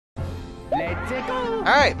Let's go.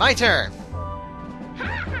 Alright, my turn.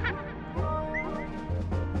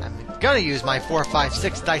 I'm gonna use my 4, 5,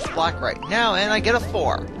 6 dice block right now, and I get a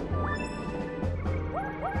 4.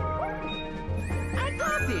 I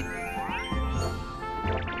got it.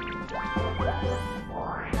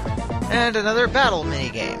 And another battle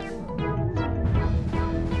minigame.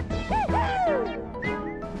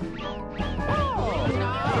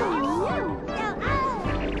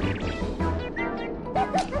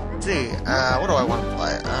 Let's see, what do I want to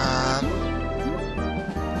play?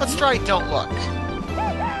 Let's try Don't Look.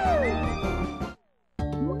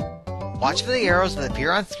 Watch for the arrows that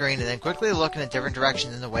appear on screen and then quickly look in a different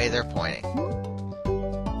direction than the way they're pointing.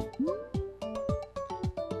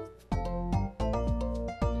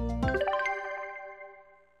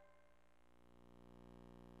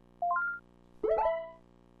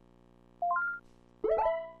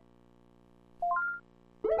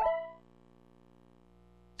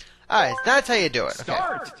 Alright, that's how you do it. Okay.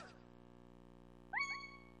 Start.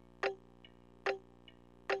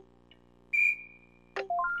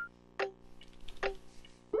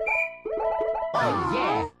 Oh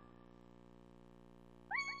yeah.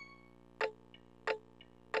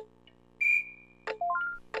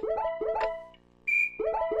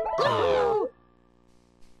 Oh.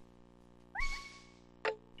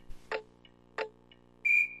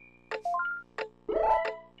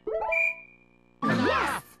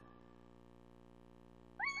 Yes.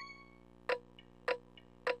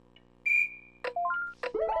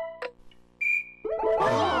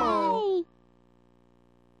 Oh.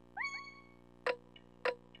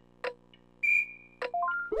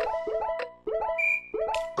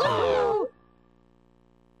 Oh.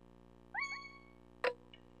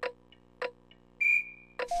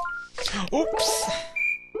 Oops!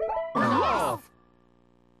 Oh.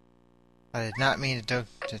 I did not mean to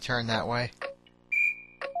turn that way.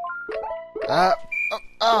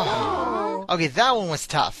 Okay, that one was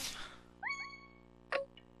tough.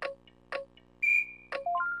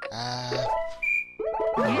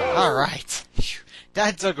 Alright.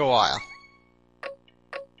 That took a while.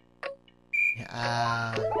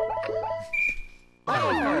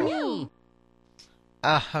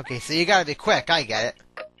 Okay, so you gotta be quick, I get it.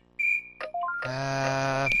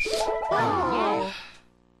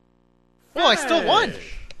 Oh, I still won!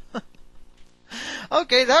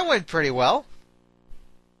 Okay, that went pretty well.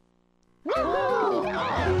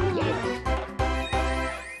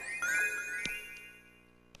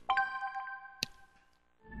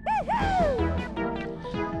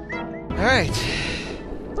 Alright.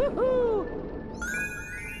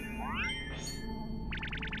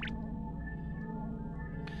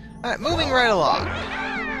 Alright, moving right along.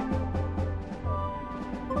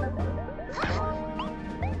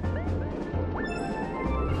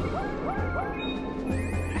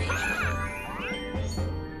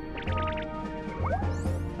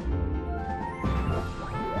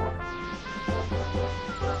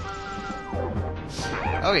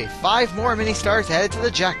 Okay, 5 more mini stars headed to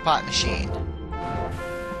the jackpot machine.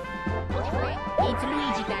 It's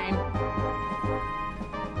Luigi time.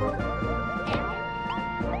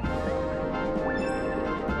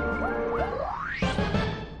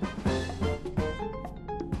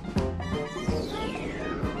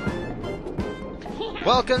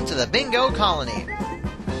 Welcome to the Bingo Colony.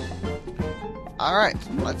 Alright,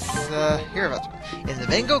 let's hear about it. In the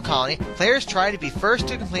Bingo Colony, players try to be first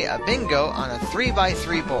to complete a bingo on a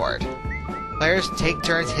 3x3 board. Players take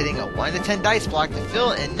turns hitting a 1 to 10 dice block to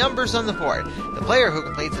fill in numbers on the board. The player who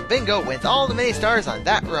completes the bingo wins all the mini stars on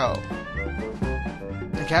that row.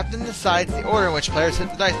 The captain decides the order in which players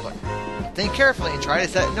hit the dice block. Think carefully and try to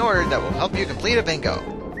set an order that will help you complete a bingo.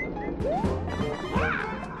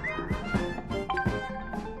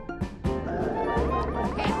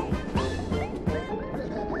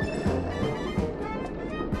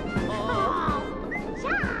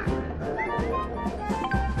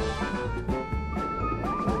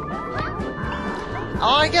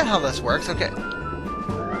 Oh, I get how this works. Okay.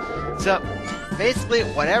 So, basically,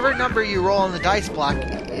 whatever number you roll on the dice block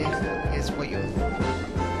is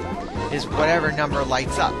whatever number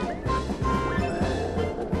lights up.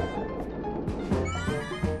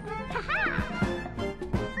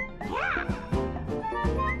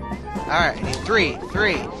 Alright, I need 3,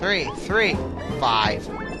 3, 3, 3, 5.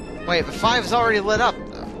 Wait, but 5 is already lit up.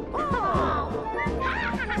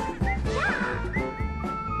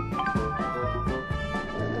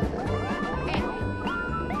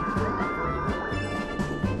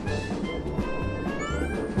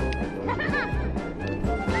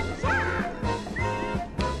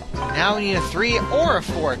 Now we need a 3 or a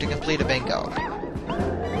 4 to complete a bingo.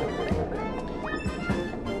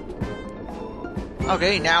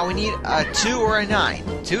 Okay, now we need a 2 or a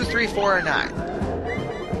 9. 2, 3, 4, or 9.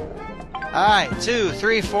 Alright, 2,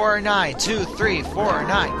 3, 4, or 9. 2, 3, 4,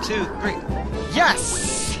 9. 2, 3.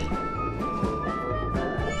 Yes!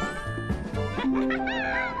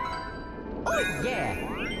 Oh, yeah.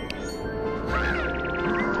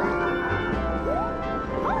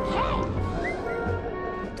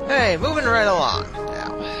 Hey, moving right along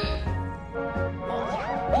now.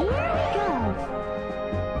 Here we go.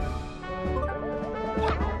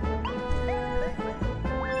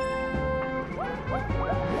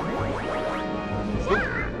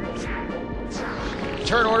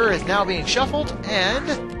 Turn order is now being shuffled, and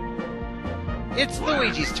it's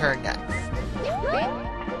Luigi's turn next.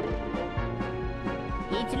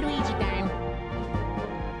 It's Luigi time.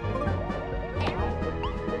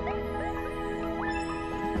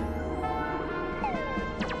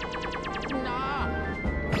 No.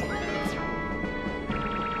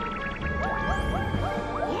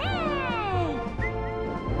 Yay!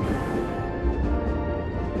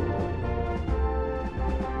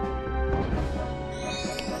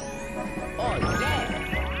 Oh, yeah.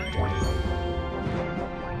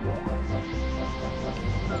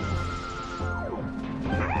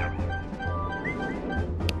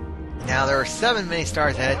 Now there are 7 mini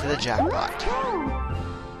stars added to the jackpot.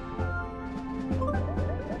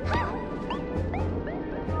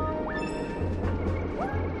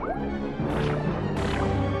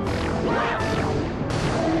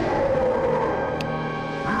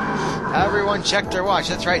 Everyone check their watch.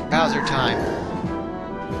 That's right, Bowser time.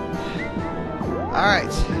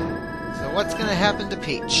 Alright, so what's gonna happen to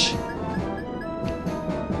Peach?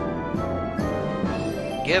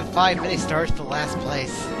 Give 5 mini stars to last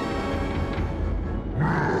place.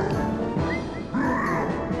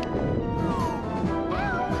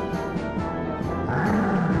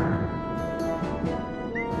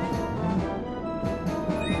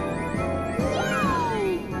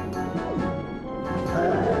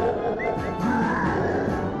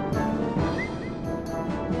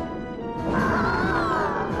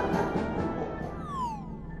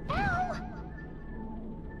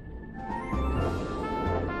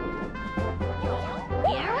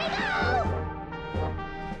 Here we go!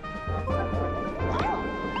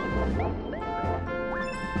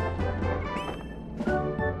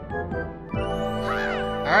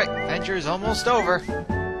 Alright, adventure is almost over.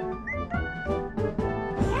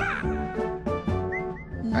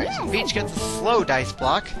 Alright, so Peach gets a slow dice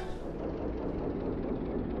block.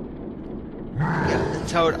 Yeah, and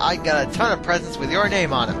Toad, I got a ton of presents with your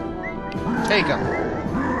name on them. Take them.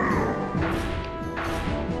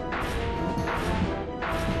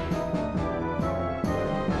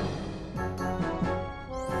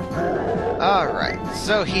 Alright,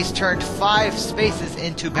 so he's turned 5 spaces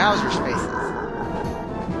into Bowser spaces.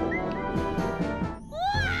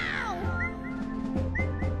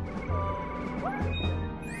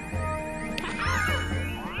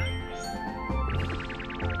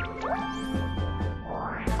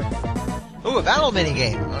 Ooh, a battle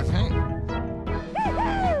minigame. Okay.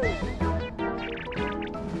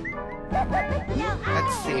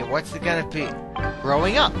 Let's see, what's it gonna be?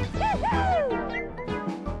 Growing up.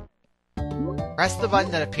 Press the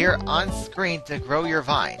button that appear on screen to grow your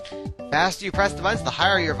vine. The faster you press the buttons, the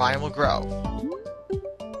higher your vine will grow.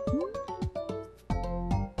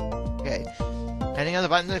 Okay. Depending on the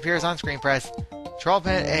button that appears on screen, press Control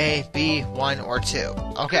Pen A, B, 1, or 2.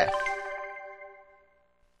 Okay.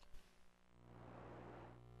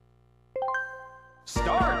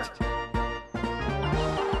 Start!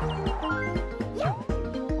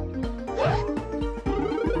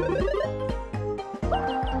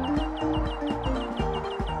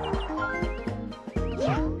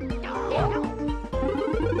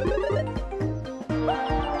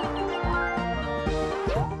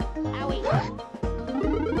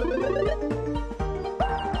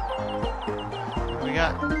 We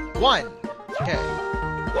got 1. Okay.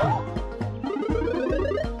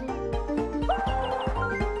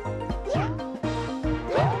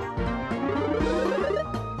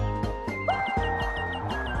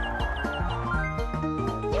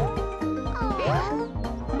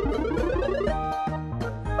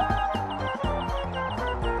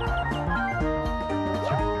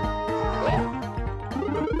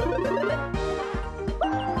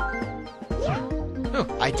 Ooh,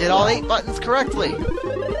 I did all 8 buttons correctly.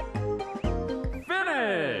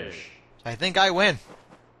 Finish! I think I win.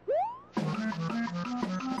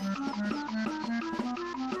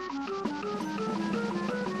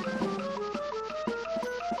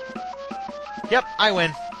 Yep, I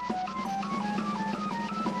win.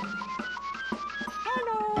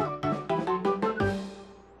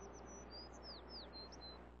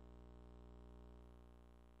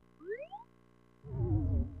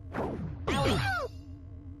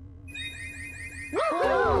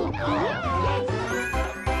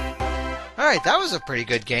 Alright, that was a pretty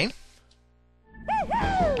good game.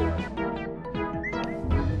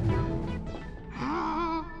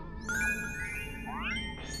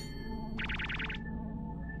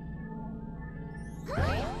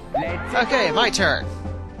 Okay, my turn.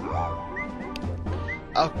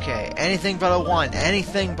 Okay, anything but a 1.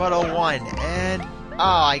 Anything but a 1. And... oh,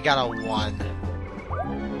 I got a 1.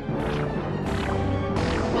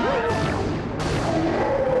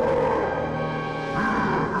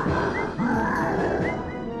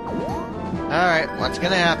 Alright, what's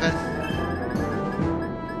gonna happen?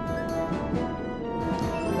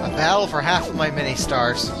 A battle for half of my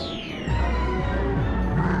mini-stars.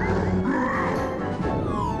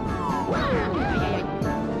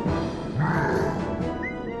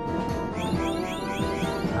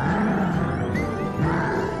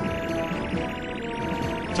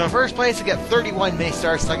 So first place will get 31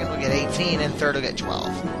 mini-stars, second will get 18, and third will get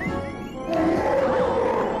 12.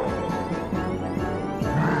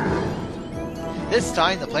 This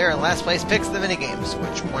time, the player in last place picks the minigames.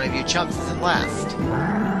 Which one of you chumps is in last?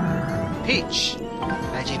 Peach.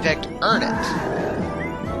 And she picked Earn It.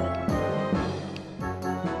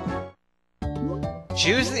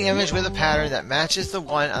 Choose the image with a pattern that matches the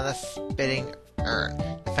one on the spitting urn.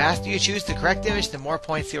 The faster you choose the correct image, the more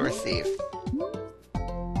points you'll receive.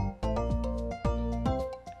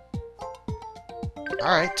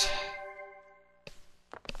 Alright.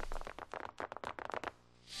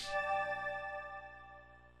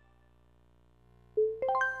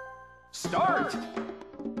 Start!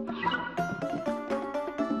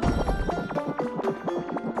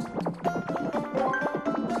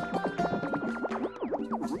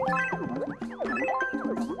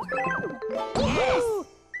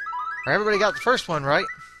 Everybody got the first one right.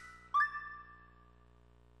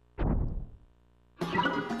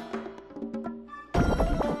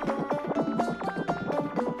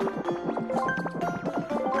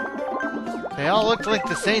 They all looked like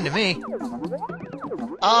the same to me.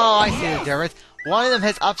 Oh, I see the difference. One of them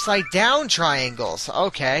has upside down triangles.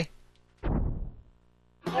 Okay.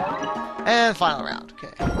 And final round.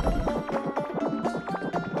 Okay.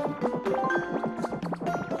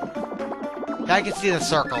 I can see the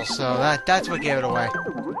circles, so that's what gave it away.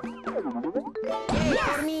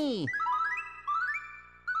 Me.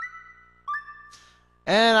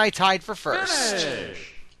 And I tied for first. Finish!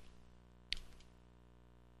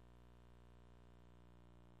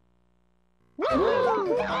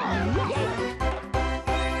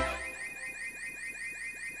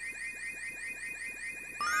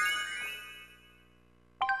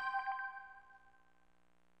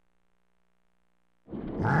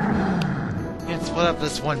 Can't split up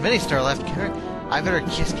this one mini-star left. I better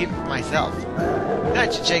just keep it for myself.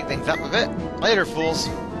 That should shake things up a bit. Later, fools.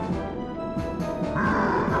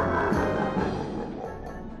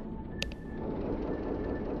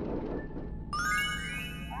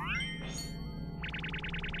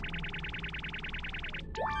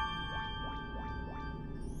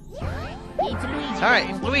 It's Luigi.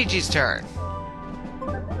 Alright, Luigi's turn.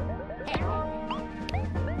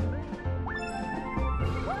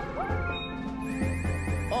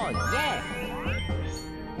 Oh, yeah.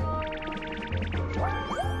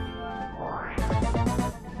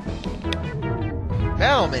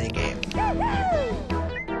 Battle minigame.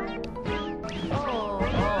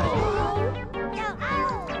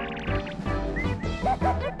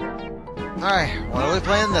 Alright, what are we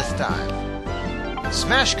playing this time?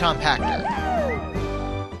 Smash Compactor.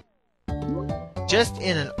 Just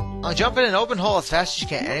jump in an open hole as fast as you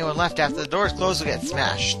can. Anyone left after the doors close will get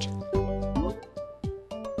smashed.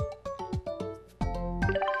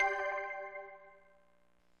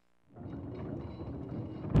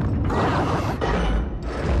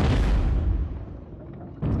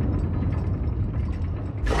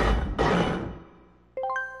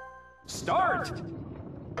 Start!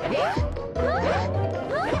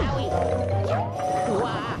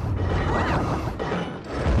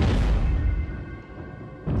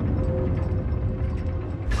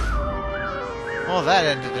 Well, that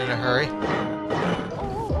ended in a hurry.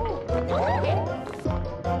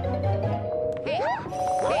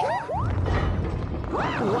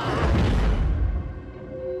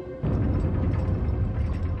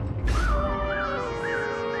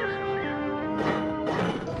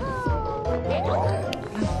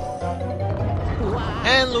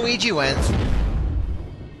 And Luigi wins.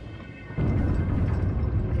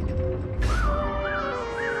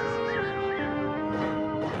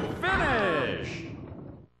 Finish!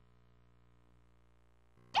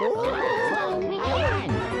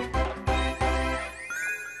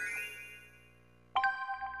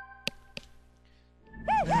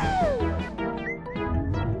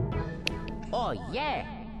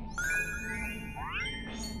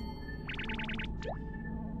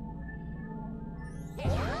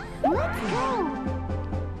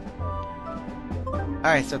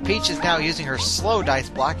 Alright, so Peach is now using her slow dice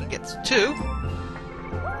block and gets 2.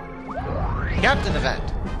 Captain event.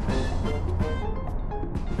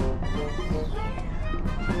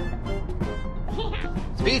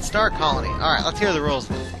 Speed Star Colony. Alright, let's hear the rules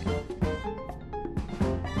of this game.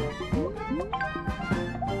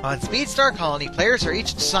 On Speed Star Colony, players are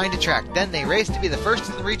each assigned a track, then they race to be the first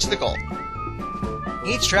to reach the goal.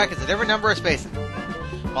 Each track has a different number of spaces.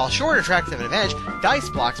 While shorter tracks have an advantage, dice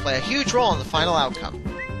blocks play a huge role in the final outcome.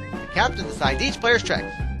 The captain decides each player's track,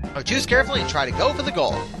 so choose carefully and try to go for the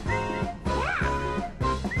goal.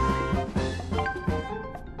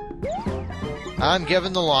 I'm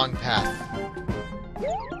given the long path.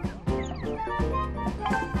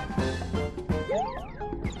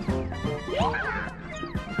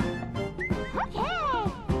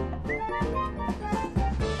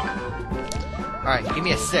 Alright, give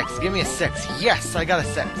me a 6. Give me a 6. Yes, I got a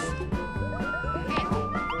 6.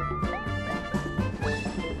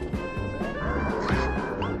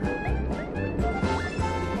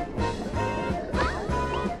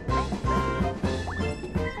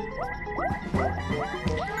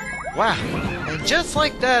 Wow, and just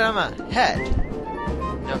like that, I'm ahead.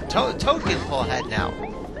 No, Toad can pull ahead now.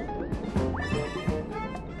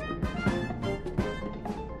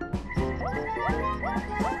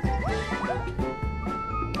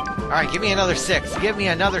 Alright, give me another 6. Give me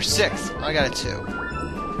another 6. I got a 2.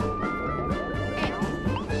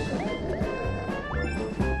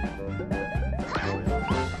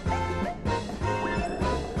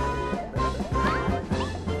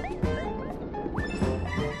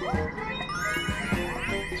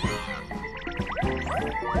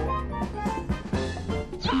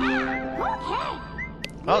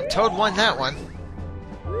 Well, Toad won that one.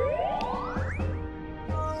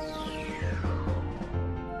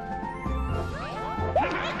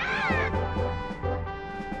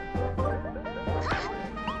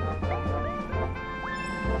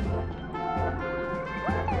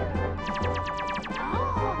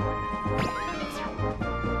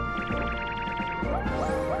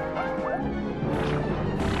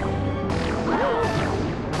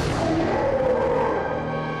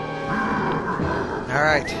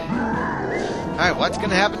 Alright. Alright, what's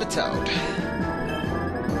gonna happen to Toad?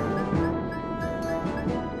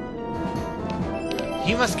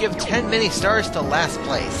 He must give 10 mini stars to last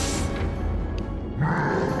place.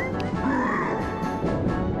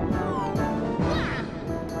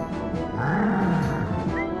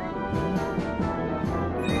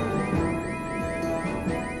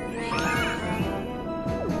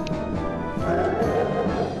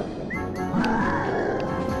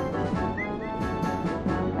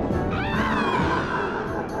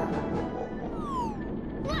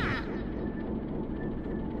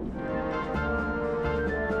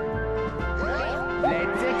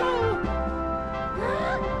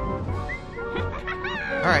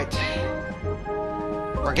 Alright.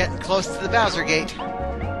 We're getting close to the Bowser Gate.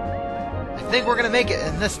 I think we're gonna make it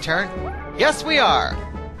in this turn. Yes, we are!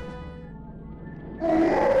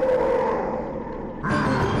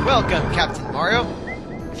 Welcome, Captain Mario.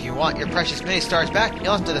 If you want your precious mini-stars back,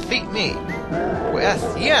 you'll have to defeat me.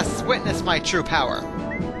 Yes, witness my true power.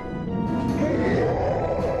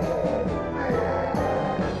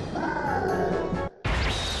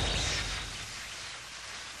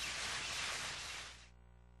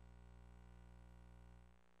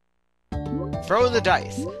 Throw the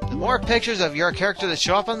dice. The more pictures of your character that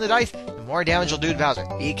show up on the dice, the more damage you'll do to Bowser.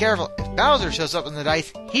 Be careful. If Bowser shows up on the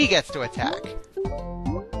dice, he gets to attack.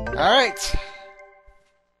 Alright.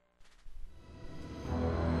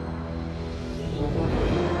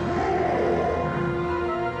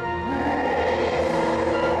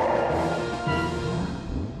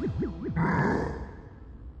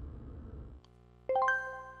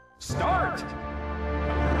 Start!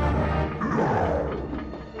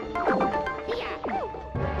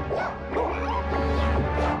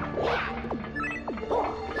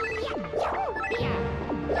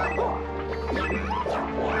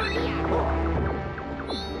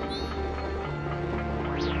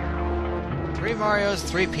 Three Marios,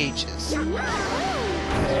 3 Peaches.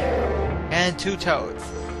 And 2 Toads.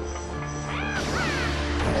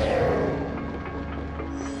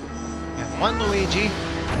 And 1 Luigi.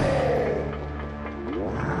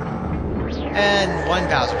 And 1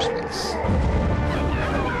 Bowser space.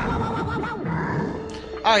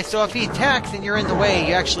 Alright, so if he attacks and you're in the way,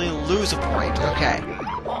 you actually lose a point. Okay.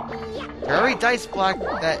 For every dice block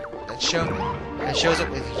that shows up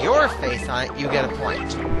with your face on it, you get a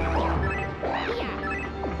point.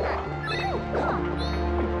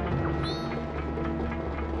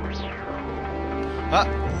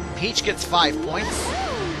 Peach gets 5 points.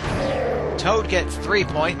 Toad gets 3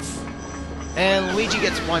 points. And Luigi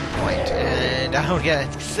gets 1 point. And I don't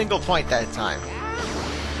get a single point that time.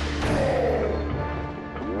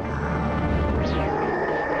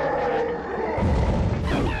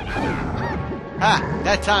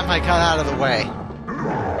 That time I got out of the way.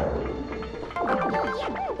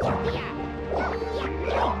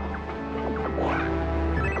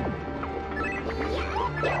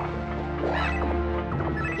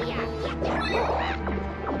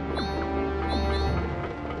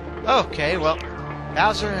 Okay, well,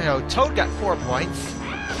 Bowser, no, Toad got 4 points.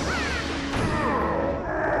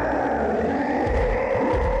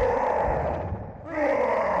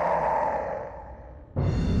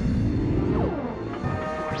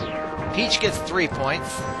 Peach gets 3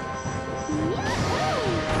 points.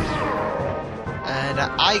 And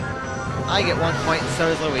I get 1 point, and so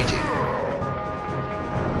does Luigi.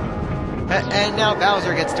 And now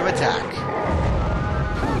Bowser gets to attack.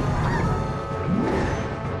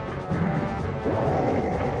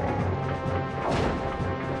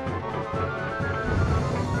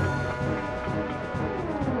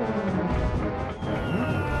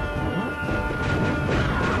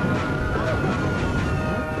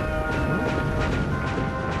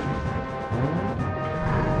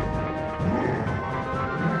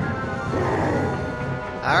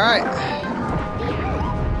 Alright.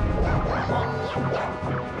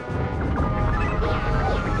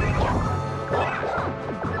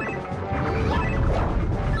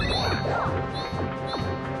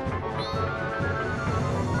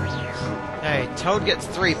 Hey, Toad gets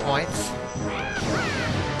 3 points.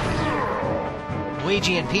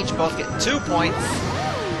 Luigi and Peach both get 2 points.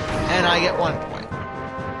 And I get 1 point.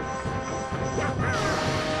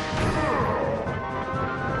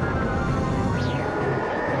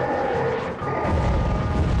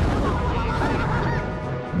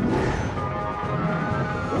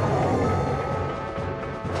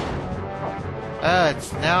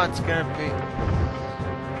 Now it's gonna be...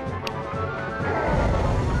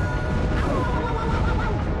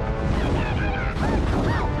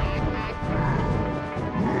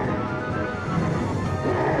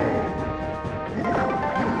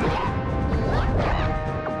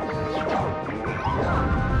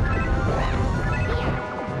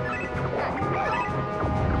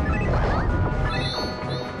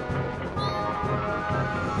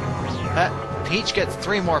 Peach gets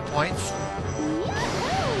 3 more points.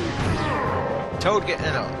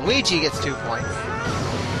 Luigi gets 2 points.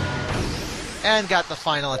 And got the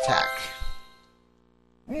final attack.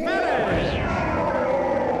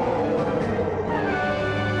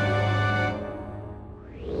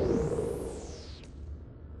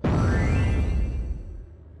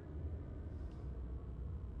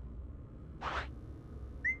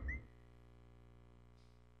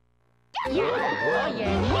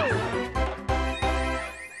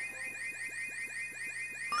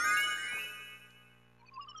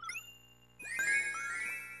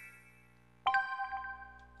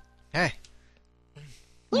 Hey.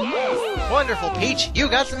 Wonderful, Peach! You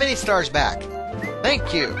got the mini stars back!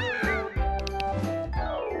 Thank you!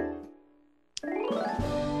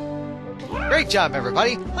 Great job,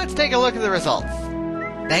 everybody! Let's take a look at the results.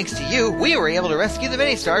 Thanks to you, we were able to rescue the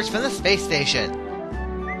mini stars from the space station.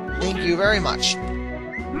 Thank you very much.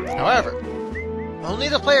 However, only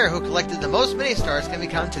the player who collected the most mini stars can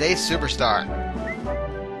become today's superstar.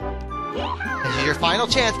 This is your final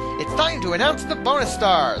chance. It's time to announce the bonus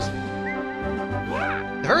stars.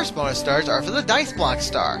 The first bonus stars are for the Dice Block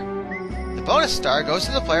star. The bonus star goes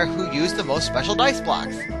to the player who used the most special dice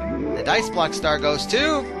blocks. The Dice Block star goes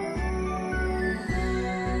to...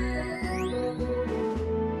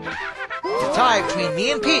 It's a tie between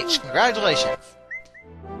me and Peach. Congratulations.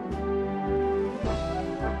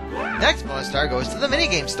 Next bonus star goes to the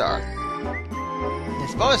minigame star.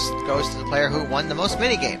 This bonus goes to the player who won the most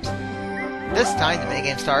minigames. This time the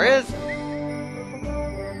minigame star is...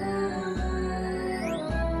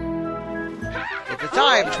 It's a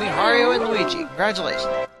tie between Mario and Luigi.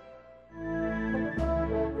 Congratulations.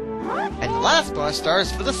 And the last bonus star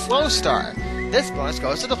is for the slow star. This bonus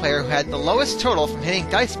goes to the player who had the lowest total from hitting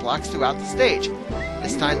dice blocks throughout the stage.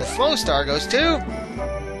 This time the slow star goes to...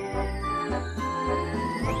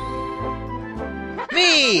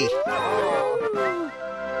 me!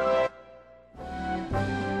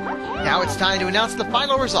 Now it's time to announce the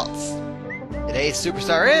final results. Today's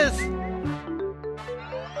superstar is...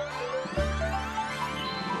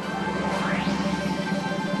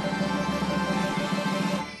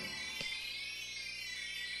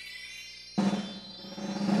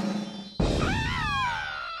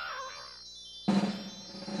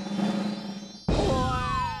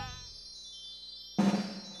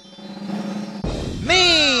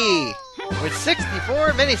 with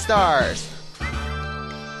 64 mini stars.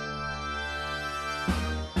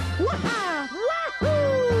 Wahoo!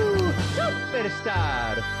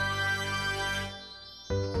 Superstar!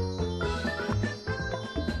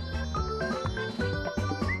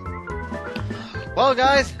 Well,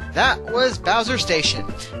 guys, that was Bowser Station.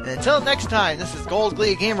 And until next time, this is Gold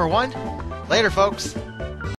Glee Gamer 1. Later, folks.